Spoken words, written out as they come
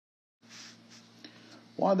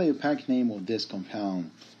What the opaque name of this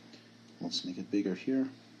compound? Let's make it bigger here.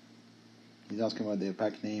 He's asking about the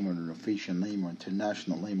opaque name or the official name or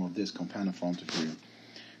international name of this compound in front of you.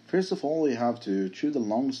 First of all, you have to choose the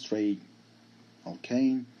long straight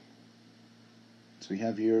alkane. So we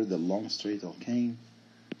have here the long straight alkane.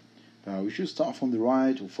 We should start from the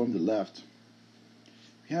right or from the left.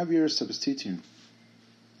 We have here substituting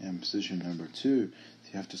in position number 2. So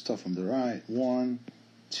you have to start from the right. 1,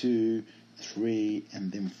 2, 3,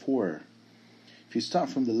 and then 4. If you start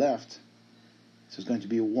from the left, so it's going to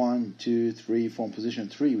be 1, 2, 3. From position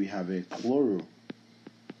 3, we have a chloro.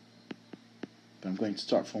 But I'm going to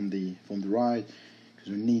start from the right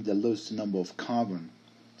because we need the lowest number of carbon.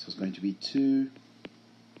 So it's going to be 2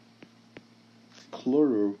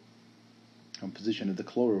 chloro. Composition of the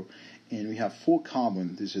chloro, and we have 4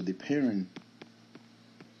 carbon. This is the parent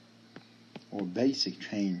or basic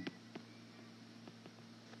chain.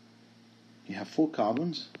 You have 4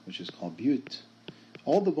 carbons, which is called but.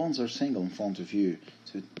 All the bonds are single in front of you,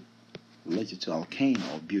 so related to alkane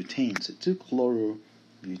or butane. So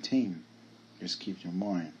 2-chlorobutane. Just keep your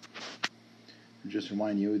mind. Just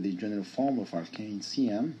remind you the general formula of alkane: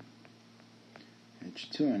 CM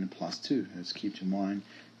H2N plus 2. Just keep your mind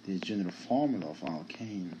the general formula of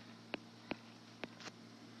alkane.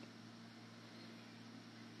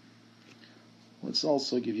 Let's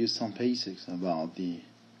also give you some basics about the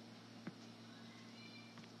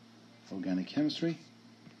organic chemistry.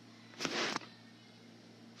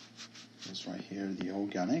 This right here, the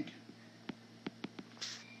organic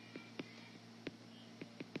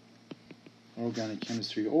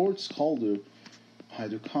chemistry, or it's called the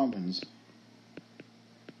hydrocarbons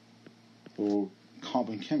or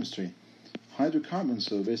carbon chemistry. Hydrocarbons,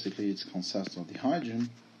 so basically it consists of the hydrogen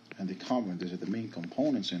and the carbon. These are the main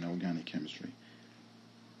components in organic chemistry.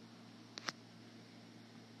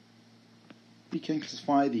 We can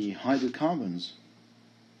classify the hydrocarbons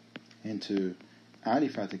into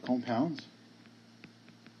aliphatic compounds.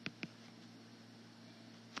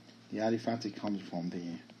 The aliphatic comes from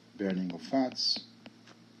the burning of fats.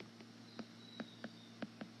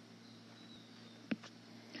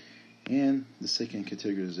 And the second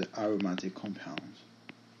category is the aromatic compounds.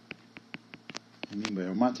 I mean by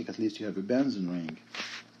aromatic, at least you have a benzene ring.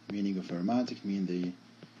 Meaning of aromatic mean the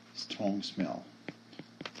strong smell.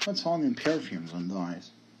 That's found in perfumes and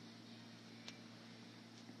dyes.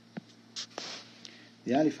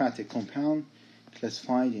 The aliphatic compound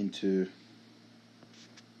classified into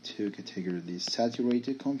 2 categories: the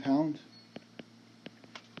saturated compound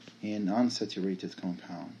and unsaturated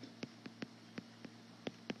compound.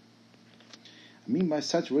 I mean by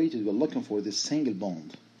saturated, we're looking for this single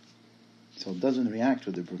bond, so it doesn't react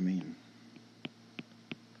with the bromine.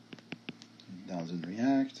 It doesn't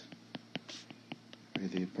react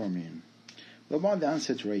with the bromine. What about the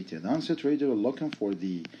unsaturated? The unsaturated, we're looking for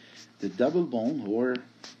the double bond or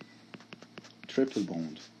triple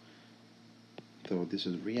bond. So this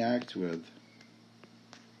is react with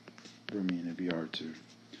bromine, Br2.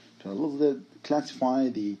 So let's classify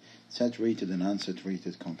the saturated and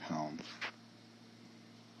unsaturated compound.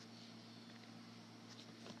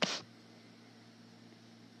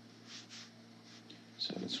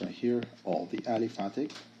 So that's right here, all the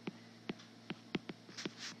aliphatic.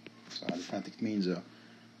 So aliphatic means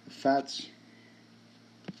fats.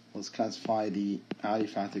 Let's classify the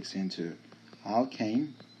aliphatics into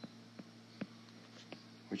alkane,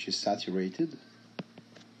 which is saturated,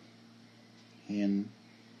 and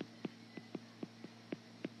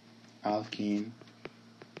alkene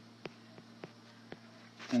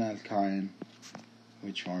and alkyne,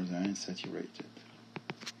 which are the unsaturated.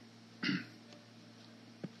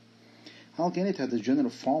 Alkene, it has the general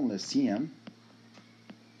formula CM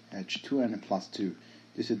H2N plus 2.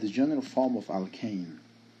 This is the general form of alkane,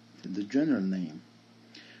 the general name.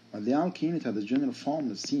 But the alkene, it has the general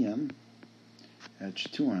formula CM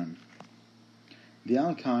H2N. The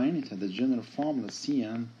alkyne, it has the general formula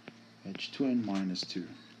CN H2N minus 2.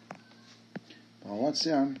 Well, what's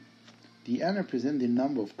N? The N represents the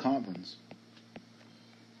number of carbons.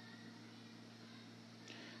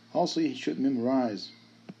 Also, you should memorize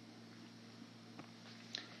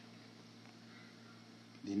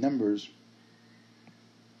the numbers.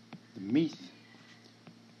 The meth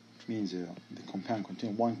means the compound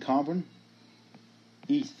contains 1 carbon.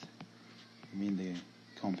 Eth means the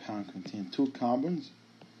compound contains 2 carbons.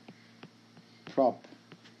 Prop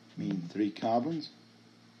means 3 carbons.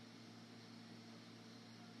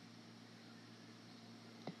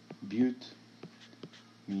 But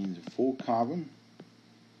means 4 carbon.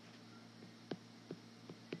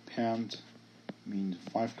 Pent means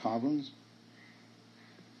 5 carbons.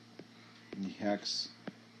 And hex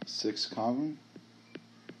 6 carbon,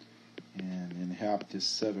 and then have this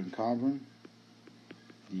 7 carbon,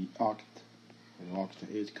 the oct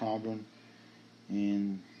 8 carbon,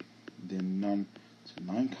 and then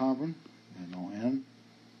 9 carbon, and no N,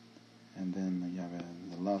 and then you have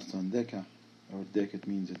the last one deca, or deca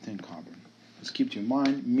means a 10 carbon. Just keep in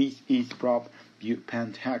mind, meth, eth, prop, but,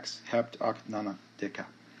 pent, hex, hept, oct, nana, deca.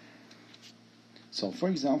 So, for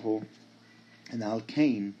example, an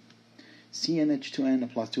alkane,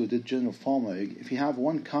 CnH2n plus 2, the general formula, if you have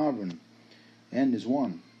 1 carbon, N is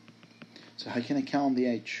 1. So how can I count the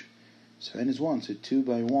H? So N is 1, so 2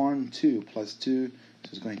 by 1, 2 plus 2, so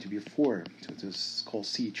it's going to be 4. So this is called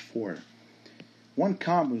CH4. 1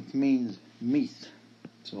 carbon means meth.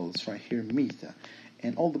 So let's write here meth.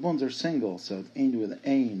 And all the bonds are single, so it ends with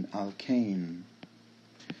ane, alkane.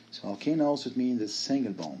 So alkane also means a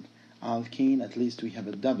single bond. Alkene, at least we have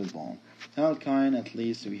a double bond. Alkyne, at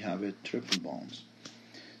least we have a triple bonds.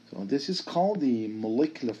 So this is called the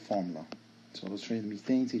molecular formula. So let's write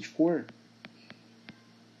methane CH4.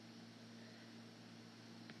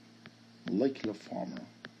 Molecular formula.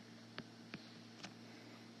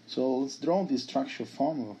 So let's draw the structural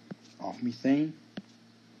formula of methane.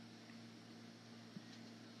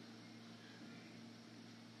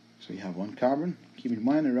 So we have 1 carbon. Keep in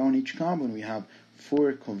mind, around each carbon we have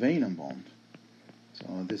 4 covalent bonds.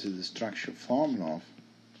 So this is the structural formula of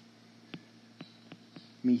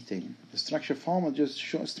methane. The structure formula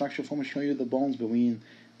show you the bonds between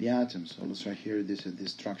the atoms. So let's write here, this is the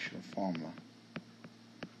structural formula.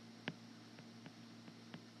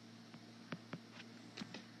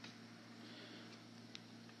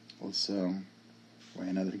 Let's write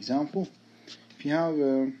another example. If you have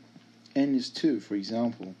N is 2, for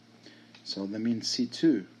example, so that means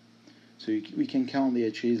C2. So we can count the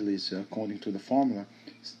H easily. So according to the formula,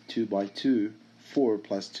 2 by 2, 4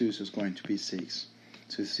 plus 2, so it's going to be 6.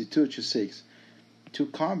 So C2 to 6. 2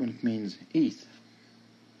 carbon means eth.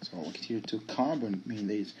 So look here, 2 carbon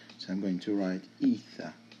means eth. So I'm going to write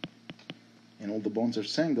eth. And all the bonds are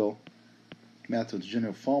single. Method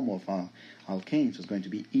general formula of alkane, so it's going to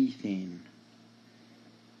be ethane.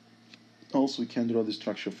 Also, we can draw the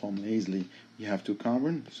structure formula easily. You have 2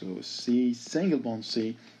 carbon, so C, single bond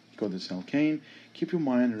C, because it's alkane. Keep in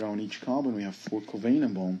mind, around each carbon we have 4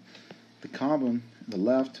 covalent bonds. The carbon on the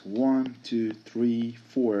left, 1, 2, 3,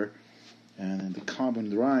 4, and the carbon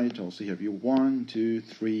on the right, also you have your 1, 2,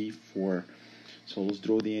 3, 4. So let's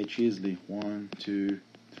draw the H easily. 1, 2,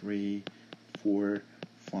 3, 4,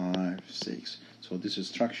 5, 6. So this is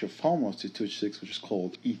structure formula of C2H6, which is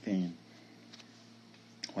called ethane.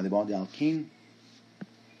 What about the alkene?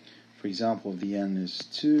 For example, the N is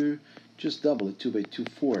 2, just double it, 2 by 2,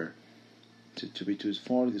 4. 2 by 2 is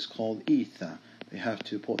 4, this is called eth. We have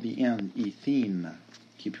to put the N, ethene.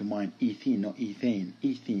 Keep in mind, ethene, not ethane,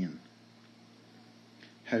 ethene.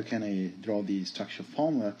 How can I draw the structure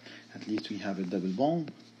formula? At least we have a double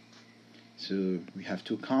bond. So we have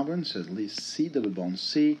 2 carbons, so at least C double bond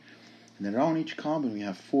C. And around each carbon we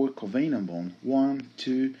have 4 covalent bonds. 1,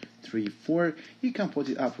 2, 3, 4. You can put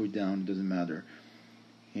it up or down, it doesn't matter.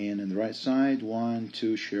 And on the right side, 1,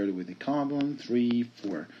 2 shared with the carbon, 3,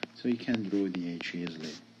 4. So you can draw the H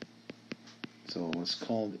easily. So it's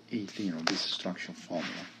called ethene, or this structural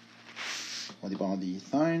formula. What about the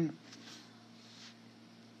ethine?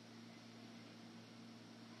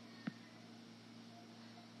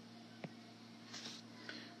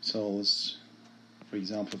 So let's, for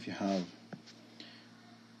example, if you have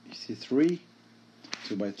C3,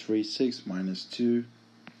 2 by 3, 6 minus 2,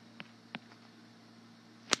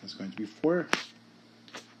 that's going to be 4.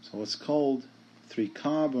 So it's called 3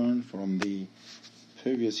 carbon. From the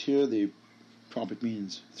previous here, the property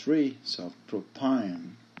means 3, so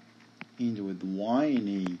propine, into with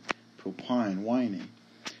YNE, propine, YNE.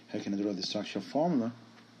 How can I draw the structural formula?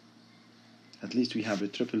 At least we have a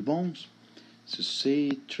triple bonds. So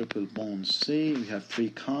C, triple bond C, we have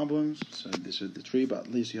 3 carbons, so this is the 3, but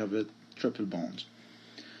at least you have a triple bonds.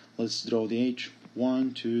 Let's draw the H,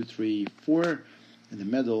 1, 2, 3, 4, in the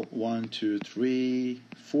middle, 1, 2, 3,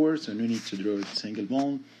 4, so no need to draw a single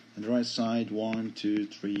bond. On the right side, 1, 2,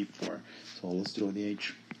 3, 4. So let's draw the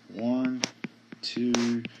H, 1,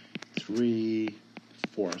 2, 3,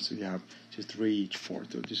 4. So you have just 3 each 4.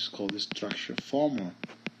 So this is called the structure formula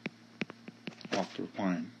of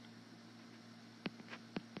propine.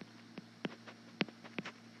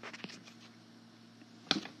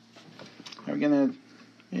 We're gonna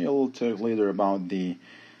we'll talk later about the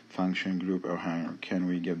function group, or how can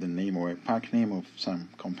we give the name or a pack name of some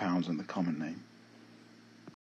compounds and the common name.